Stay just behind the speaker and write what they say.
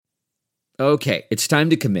Okay, it's time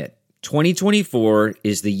to commit. 2024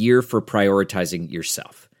 is the year for prioritizing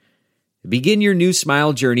yourself. Begin your new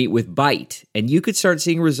smile journey with Byte, and you could start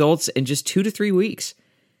seeing results in just 2 to 3 weeks.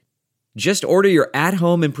 Just order your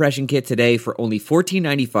at-home impression kit today for only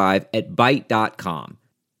 $14.95 at Byte.com.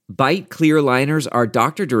 Byte clear liners are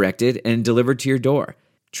doctor-directed and delivered to your door.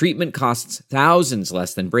 Treatment costs thousands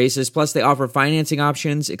less than braces, plus they offer financing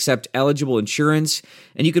options, accept eligible insurance,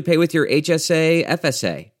 and you could pay with your HSA,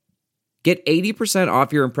 FSA. Get 80%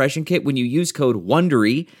 off your impression kit when you use code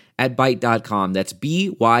WONDERY at Byte.com. That's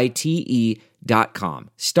BYTE.com.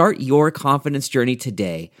 Start your confidence journey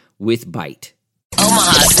today with Byte.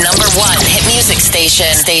 Omaha's #1 hit music station.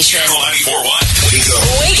 Channel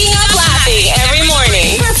 94.1. Waking up laughing every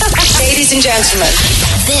morning. Ladies and gentlemen,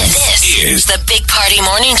 This is the Big Party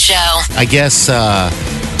Morning Show. I guess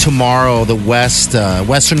tomorrow, the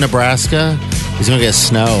western Nebraska is going to get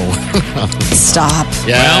snow. stop.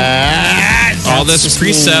 Yeah. All this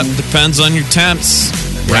precept depends on your temps.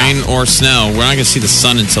 Rain or snow. We're not going to see the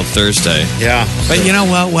sun until Thursday. Yeah. But you know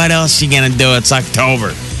what? What else are you going to do? It's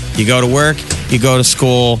October. You go to work, you go to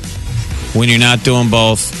school. When you're not doing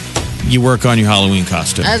both, you work on your Halloween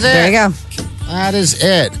costume. That's it. There you go. That is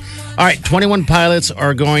it. All right, 21 Pilots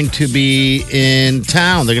are going to be in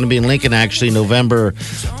town. They're going to be in Lincoln, actually, November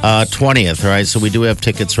 20th. All right, so we do have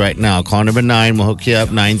tickets right now. Call number 9. We'll hook you up,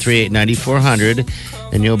 938-9400,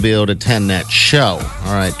 and you'll be able to attend that show.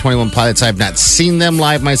 All right, 21 Pilots. I've not seen them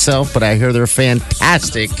live myself, but I hear they're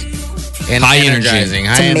fantastic and High energy. energizing.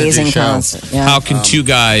 It's High amazing energy show. concert. Yeah. How can two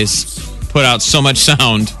guys put out so much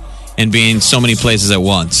sound and be in so many places at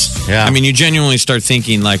once? Yeah. I mean, you genuinely start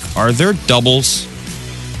thinking, like, are there doubles?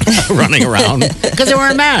 Running around because they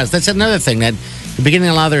wear masks. That's another thing. That the beginning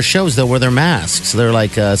of a lot of their shows, they'll wear their masks. They're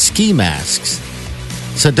like ski masks.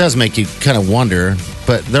 So it does make you kind of wonder.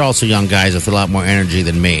 But they're also young guys with a lot more energy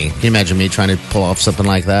than me. Can you imagine me trying to pull off something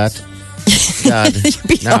like that? God, You'd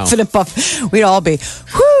be no. huffing and puffing. We'd all be,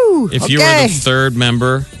 whoo, If okay. you were the third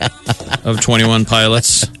member of 21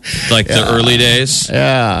 Pilots, like the early days.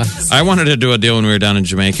 Yeah. I wanted to do a deal when we were down in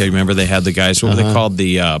Jamaica. Remember they had the guys, what were they called?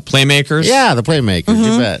 The Playmakers? Yeah, the Playmakers,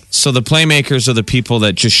 you bet. So the Playmakers are the people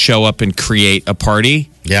that just show up and create a party.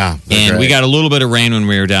 Yeah. they're And we great. got a little bit of rain when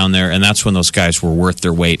we were down there, and that's when those guys were worth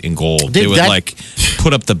their weight in gold. Dude, they would that- like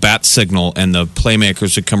put up the bat signal, and the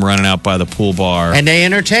Playmakers would come running out by the pool bar. And they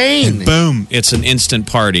entertain. Boom, it's an instant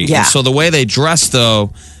party. Yeah. And so the way they dress,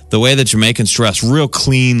 though, the way the Jamaicans dress, real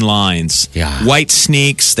clean lines. Yeah. White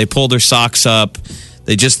sneaks, they pull their socks up.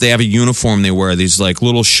 They have a uniform they wear, these like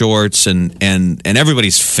little shorts, and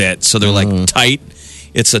everybody's fit, so they're like tight.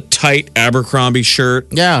 It's a tight Abercrombie shirt.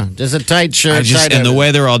 Yeah, just a tight shirt. tight And the everything.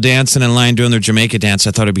 way they're all dancing in line doing their Jamaica dance,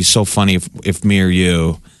 I thought it'd be so funny if me or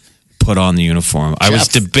you put on the uniform. I was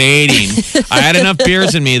debating. I had enough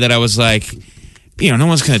beers in me that I was like, no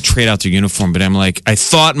one's going to trade out their uniform. But I'm like, I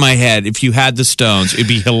thought in my head, if you had the Stones, it'd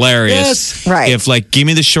be hilarious. Yes. Right. If give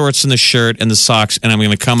me the shorts and the shirt and the socks, and I'm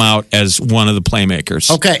going to come out as one of the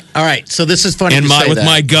Playmakers. Okay, all right. So this is funny. And you say with that.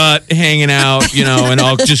 my gut hanging out, and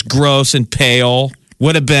all just gross and pale.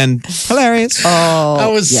 Would have been hilarious. I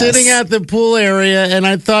was yes. sitting at the pool area, and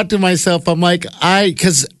I thought to myself, I'm like,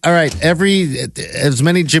 because all right, as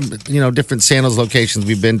many different sandals locations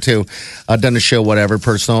we've been to, done a show, whatever,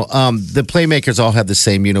 personal. The Playmakers all have the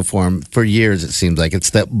same uniform for years. It seems like it's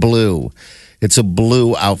that blue. It's a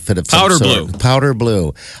blue outfit of some Powder sort. blue. Powder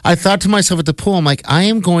blue. I thought to myself at the pool, I'm like, I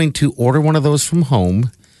am going to order one of those from home.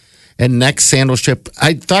 And next sandal strip,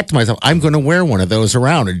 I thought to myself, I'm going to wear one of those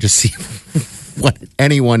around and just see what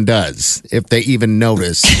anyone does, if they even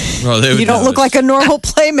notice. Well, You don't look like a normal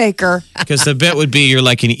playmaker. Because the bit would be you're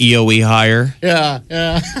like an EOE hire. Yeah.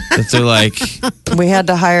 That they're like, We had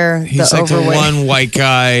to hire he's the like the overweight. one white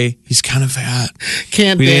guy. He's kind of fat.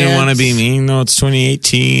 Can't We didn't dance. want to be mean. No, it's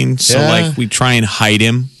 2018. So, Yeah. we try and hide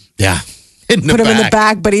him. Yeah. In the Put him in the back.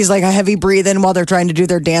 back, but he's like a heavy breathing while they're trying to do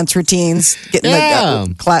their dance routines, getting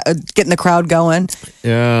the crowd going.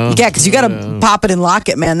 Yeah. Yeah, because you got to pop it and lock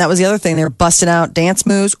it, man. That was the other thing. They were busting out dance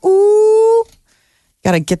moves. Ooh,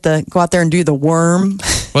 got to go out there and do the worm.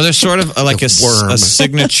 Well, there's sort of like a worm.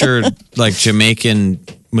 signature like Jamaican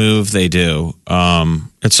move they do.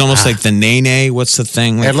 It's almost like the nene. What's the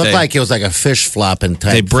thing? It looked like it was like a fish flopping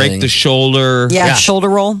type they break thing. the shoulder. Yeah, shoulder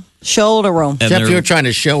roll. Shoulder roll. And Jeff, you they're, were trying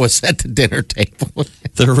to show us at the dinner table.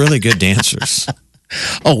 they're really good dancers.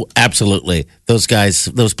 Oh, absolutely. Those guys,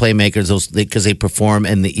 those Playmakers, because they perform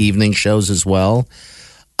in the evening shows as well.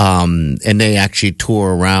 And they actually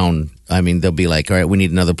tour around. I mean, they'll be like, all right, we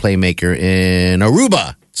need another Playmaker in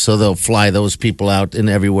Aruba. So they'll fly those people out and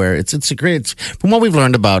everywhere. It's a great. From what we've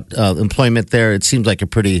learned about employment there, it seems like a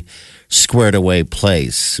pretty squared away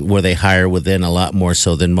place where they hire within a lot more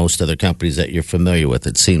so than most other companies that you're familiar with.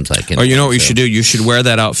 It seems like. Or you know what you should do? You should wear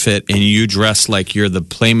that outfit and you dress like you're the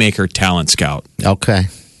Playmaker talent scout. Okay.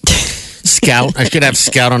 Scout. I should have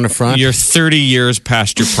Scout on the front. You're 30 years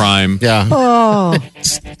past your prime. Yeah. Oh,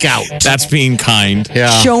 Scout. That's being kind. Yeah.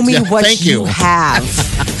 show me what thank you have.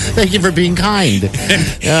 Thank you for being kind.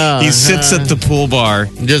 He sits at the pool bar,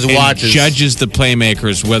 Just and watches. judges the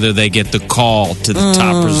Playmakers whether they get the call to the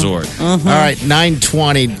top resort. All right,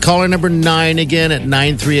 920. Caller number 9 again at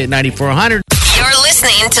 938-9400. You're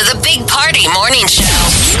listening to the Big Party Morning Show.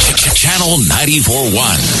 Channel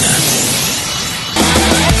 94.1.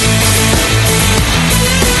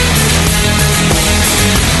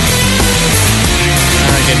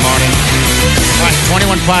 Good morning. All right,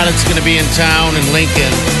 21 Pilots going to be in town in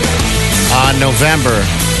Lincoln on November.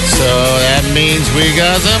 So that means we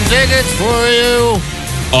got some tickets for you.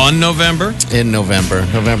 On November? In November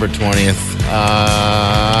 20th.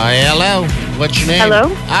 Hello. What's your name? Hello?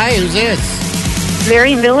 Hi, who's this?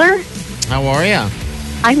 Mary Miller. How are you?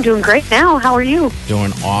 I'm doing great now. How are you?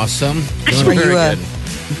 Doing awesome. Doing Are very you a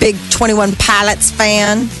good. big 21 Pilots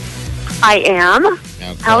fan? I am.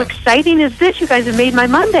 Okay. How exciting is this? You guys have made my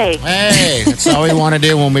Monday. Hey, that's all we want to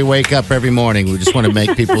do when we wake up every morning. We just want to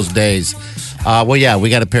make people's days. Well, yeah, we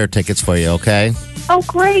got a pair of tickets for you, okay? Oh,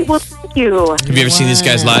 great. Well, thank you. Have you ever seen these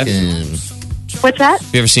guys live? Have What's that?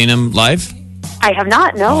 you ever seen them live? I have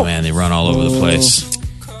not, no. Oh, man, they run all over the place.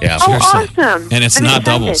 Yeah. Oh, seriously. awesome. And it's I'm not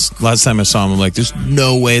excited. doubles. Last time I saw them, I'm like, there's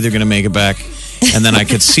no way they're going to make it back. And then I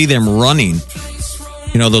could see them running.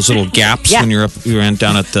 You know those little gaps Yeah. when you're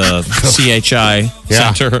down at the CHI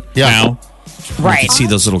Yeah. Center Yeah. now? I Right. could see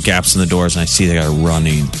those little gaps in the doors, and I see the guy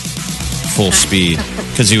running full speed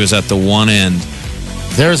because he was at the one end.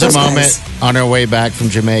 There's a Those moment guys. on our way back from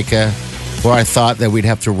Jamaica where I thought that we'd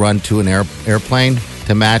have to run to an airplane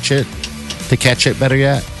to match it, to catch it, better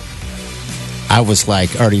yet. I was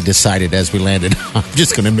like already decided as we landed, I'm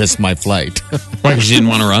just going to miss my flight. Why? Because you didn't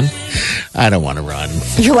want to run? I don't want to run.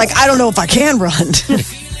 You're like, I don't know if I can run.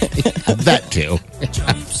 That too.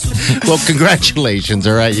 Well, congratulations,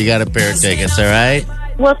 all right? You got a pair of tickets, all right?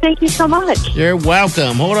 Well, thank you so much. You're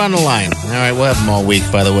welcome. Hold on the line. All right, we'll have them all week,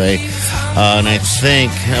 by the way. And I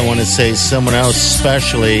think I want to say someone else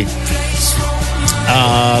especially.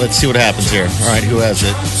 Let's see what happens here. All right, who has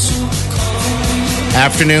it?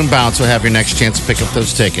 Afternoon Bounce will have your next chance to pick up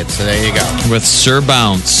those tickets. So there you go. With Sir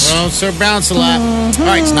Bounce. Oh, Sir Bounce a lot. All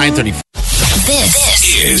right, it's 9:30. This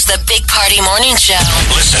is the Big Party Morning Show.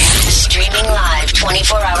 Listen. Streaming live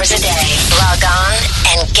 24 hours a day. Log on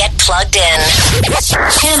and get plugged in.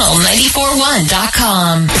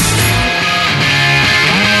 Channel941.com.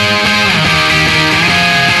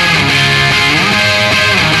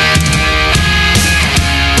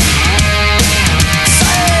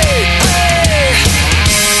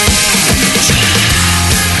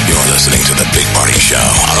 You're listening to The Big Party Show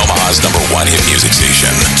on Omaha's #1 hit music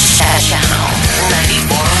station. Channel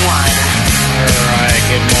 941. All right,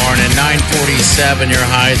 good morning. 9:47. Your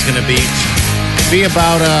high is going to be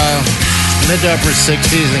about mid to upper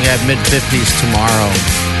 60s and have mid 50s tomorrow.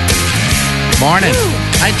 Morning.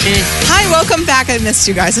 Hi, Chief. Hi, welcome back. I missed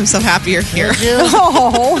you guys. I'm so happy you're here.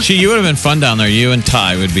 Oh, Gee, you would have been fun down there. You and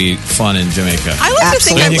Ty would be fun in Jamaica. I like to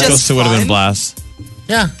think Absolutely. I'm I think just those would have been fun. blast.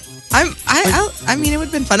 Yeah. I mean, it would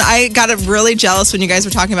have been fun. I got really jealous when you guys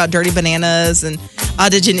were talking about dirty bananas. And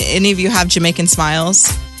did any of you have Jamaican smiles?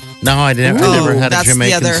 No, I never had a That's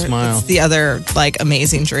Jamaican the other, smile. That's the other like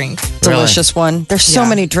amazing drink. delicious one. There's so Yeah.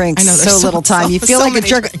 many drinks, I know, so there's little time. You feel so like a many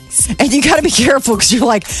jerk. drinks. And you got to be careful because you're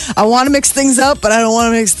like, I want to mix things up, but I don't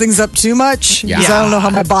want to mix things up too much. Yeah. Because I don't know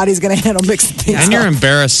how my body's going to handle mixing things And you're up.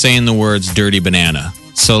 embarrassed saying the words dirty banana.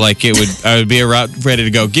 So like I would be ready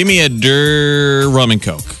to go, give me a rum and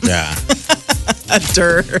coke. Yeah.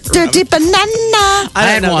 Dirty banana. I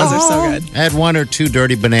had don't know. one. Those are so good. I had one or two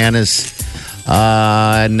dirty bananas.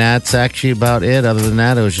 And that's actually about it. Other than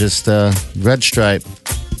that, it was just Red Stripe.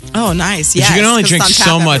 Oh, nice. But Yeah, you can only drink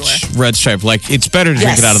so much Red Stripe. Like it's better to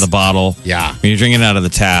drink it out of the bottle. Yeah. When you're drinking it out of the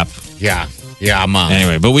tap. Yeah. Yeah, Mom.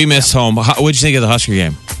 Anyway, but we missed home. What'd you think of the Husker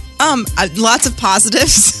game? Lots of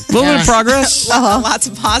positives. A little bit of progress. Lots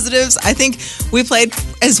of positives. I think we played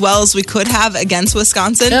as well as we could have against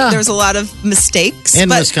Wisconsin. Yeah. There was a lot of mistakes In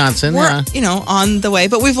but Wisconsin, we're, yeah. on the way.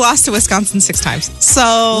 But we've lost to Wisconsin 6 times. So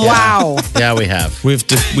Wow. Yeah, we have. We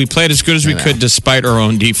played as good as we could despite our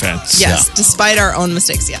own defense. yes, despite our own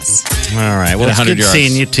mistakes. Yes. All right. Well, it's 100 good yards.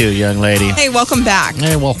 seeing you too, young lady. Hey, welcome back.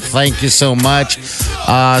 Hey, well, thank you so much.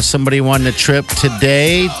 Somebody won the trip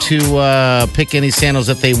today to pick any sandals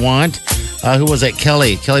that they want. Who was that?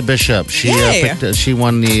 Kelly Bishop. She she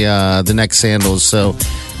won the next sandals. So.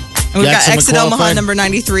 And we've got Exit Omaha number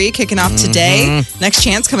 93 kicking off today. Next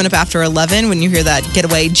chance coming up after 11 when you hear that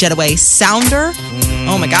Jetaway sounder.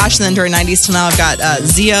 Oh my gosh. And then during 90s till now, I've got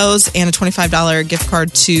Zio's and a $25 gift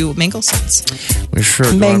card to Mangelson's. We're sure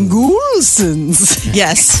Mangelson's.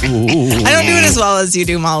 Yes. Ooh. I don't do it as well as you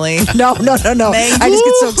do, Molly. No. I just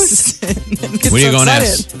get so excited. Where are you going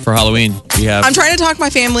as for Halloween? I'm trying to talk my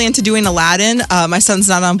family into doing Aladdin. My son's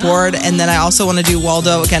not on board. And then I also want to do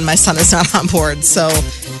Waldo. Again, my son is not on board. So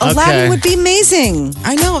Aladdin would be amazing.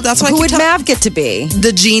 I know. That's why Who would Mav get to be?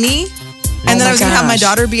 The genie. And then I was going to have my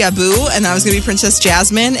daughter be Abu, and then I was going to be Princess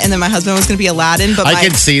Jasmine, and then my husband was going to be Aladdin. But my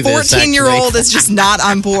 14-year-old is just not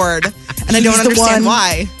on board, and I don't understand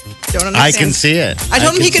why. I can see it. I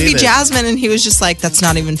told him he could be Jasmine, and he was just like, "That's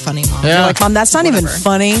not even funny, Mom." Yeah. You're like, Mom, that's not even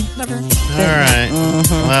funny. Never. All right.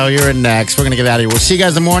 Well, you're in next. We're going to get out of here. We'll see you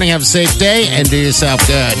guys in the morning. Have a safe day, and do yourself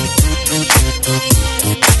good.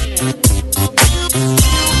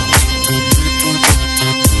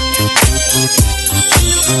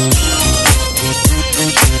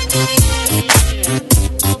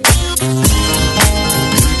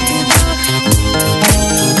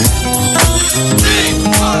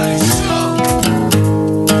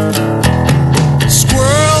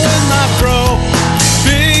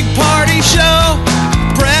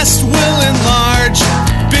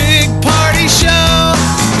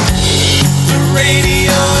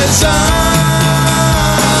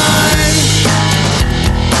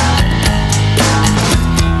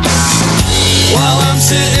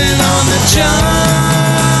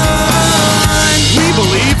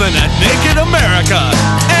 In a naked America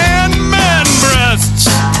and man breasts.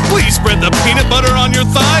 Please spread the peanut butter on your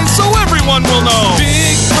thighs so everyone will know.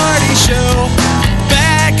 Big party show.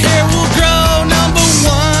 Back hair will grow. Number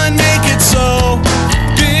one, make it so.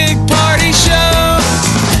 Big party show.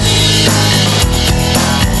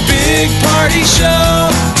 Big party show.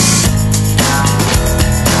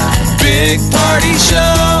 Big party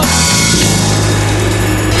show.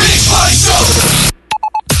 Big party show.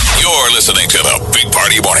 You're listening to the Big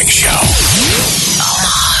Party Morning Show.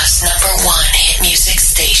 Omaha's number one hit music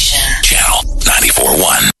station. Channel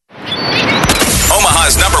 94.1.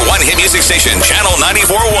 Omaha's number one hit music station, Channel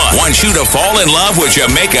 94.1. Wants you to fall in love with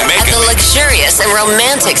Jamaica. At the luxurious and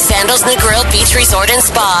romantic Sandals Negril Beach Resort and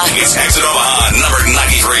Spa. It's Exit Omaha number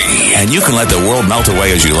 93. And you can let the world melt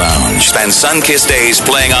away as you lounge. Spend sun-kissed days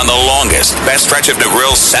playing on the longest, best stretch of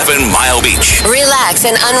Negril's 7-mile beach. Relax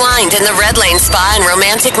and unwind in the Red Lane Spa and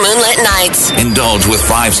romantic moonlit nights. Indulge with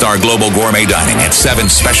 5-star global gourmet dining at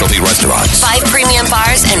 7 specialty restaurants. 5 premium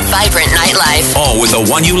bars and vibrant nightlife. All with the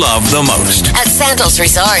one you love the most. At Sandals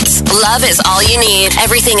Resorts, love is all you need.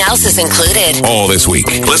 Everything else is included. All this week.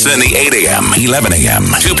 Listen in the 8 a.m., 11 a.m.,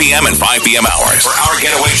 2 p.m., and 5 p.m. hours for our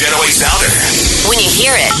Jetaway sounder. When you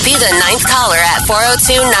hear it, be the 9th caller at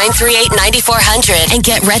 402-938-9400 and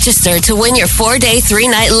get registered to win your 4-day,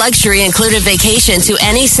 3-night luxury included vacation to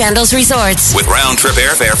any Sandals Resorts. With round-trip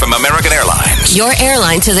airfare from American Airlines. Your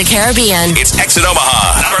airline to the Caribbean. It's Exit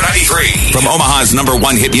Omaha, number 93. From Omaha's number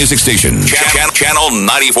one hit music station, Channel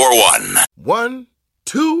 94.1. 1,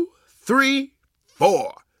 2, 3,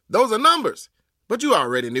 4. Those are numbers. But you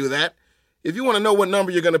already knew that. If you want to know what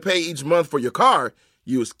number you're going to pay each month for your car,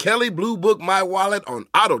 use Kelly Blue Book My Wallet on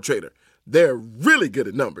Auto Trader. They're really good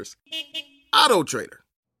at numbers. Auto Trader.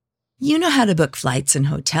 You know how to book flights and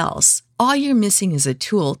hotels. All you're missing is a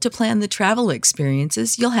tool to plan the travel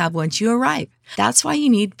experiences you'll have once you arrive. That's why you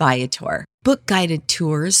need Viator. Book guided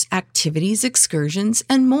tours, activities, excursions,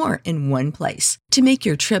 and more in one place to make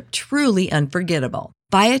your trip truly unforgettable.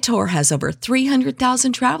 Viator has over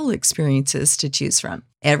 300,000 travel experiences to choose from.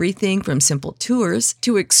 Everything from simple tours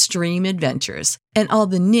to extreme adventures and all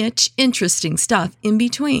the niche, interesting stuff in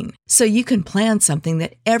between. So you can plan something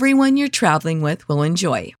that everyone you're traveling with will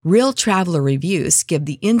enjoy. Real traveler reviews give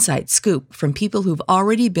the inside scoop from people who've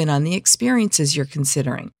already been on the experiences you're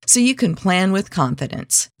considering. So you can plan with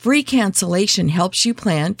confidence. Free cancellation helps you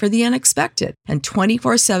plan for the unexpected. And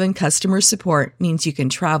 24/7 customer support means you can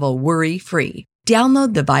travel worry-free.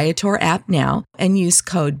 Download the Viator app now and use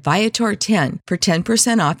code Viator10 for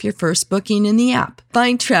 10% off your first booking in the app.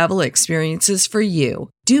 Find travel experiences for you.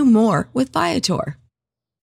 Do more with Viator.